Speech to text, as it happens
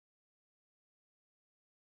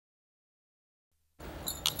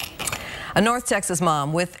A North Texas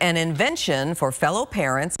mom with an invention for fellow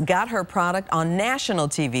parents got her product on national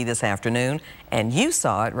TV this afternoon, and you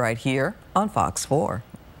saw it right here on Fox 4.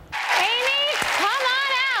 Amy, come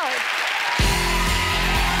on out.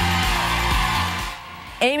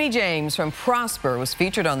 Amy James from Prosper was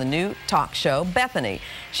featured on the new talk show Bethenny.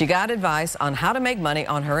 She got advice on how to make money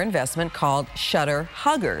on her investment called Shutter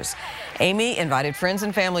Huggers. Amy invited friends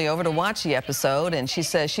and family over to watch the episode, and she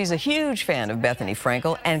says she's a huge fan of Bethenny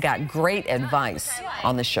Frankel and got great advice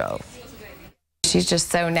on the show. She's just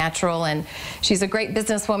so natural, and she's a great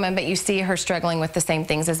businesswoman, but you see her struggling with the same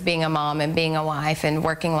things as being a mom and being a wife and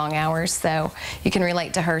working long hours, so you can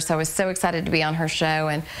relate to her. So I was so excited to be on her show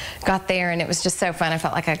and got there, and it was just so fun. I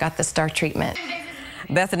felt like I got the star treatment.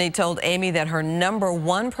 Bethenny told Amy that her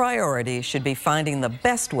 #1 priority should be finding the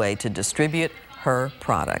best way to distribute her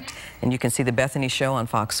product. And you can see the Bethenny show on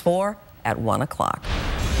Fox 4 at 1 o'clock.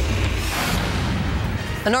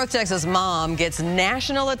 A North Texas mom gets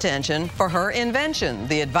national attention for her invention,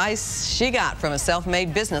 the advice she got from a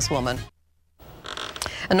self-made businesswoman.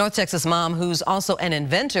 A North Texas mom who's also an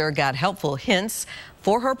inventor got helpful hints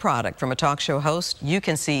for her product from a talk show host you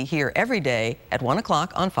can see here every day at 1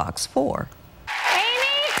 o'clock on Fox 4.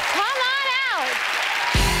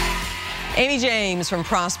 Amy James from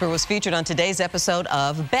Prosper was featured on today's episode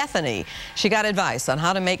of Bethenny. She got advice on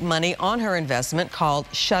how to make money on her investment called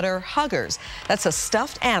Shutter Huggers. That's a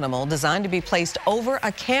stuffed animal designed to be placed over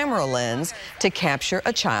a camera lens to capture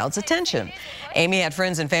a child's attention. Amy had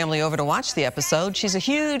friends and family over to watch the episode. She's a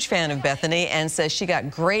huge fan of Bethenny and says she got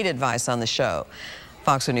great advice on the show.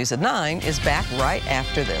 Fox 4 News at 9 is back right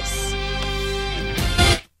after this.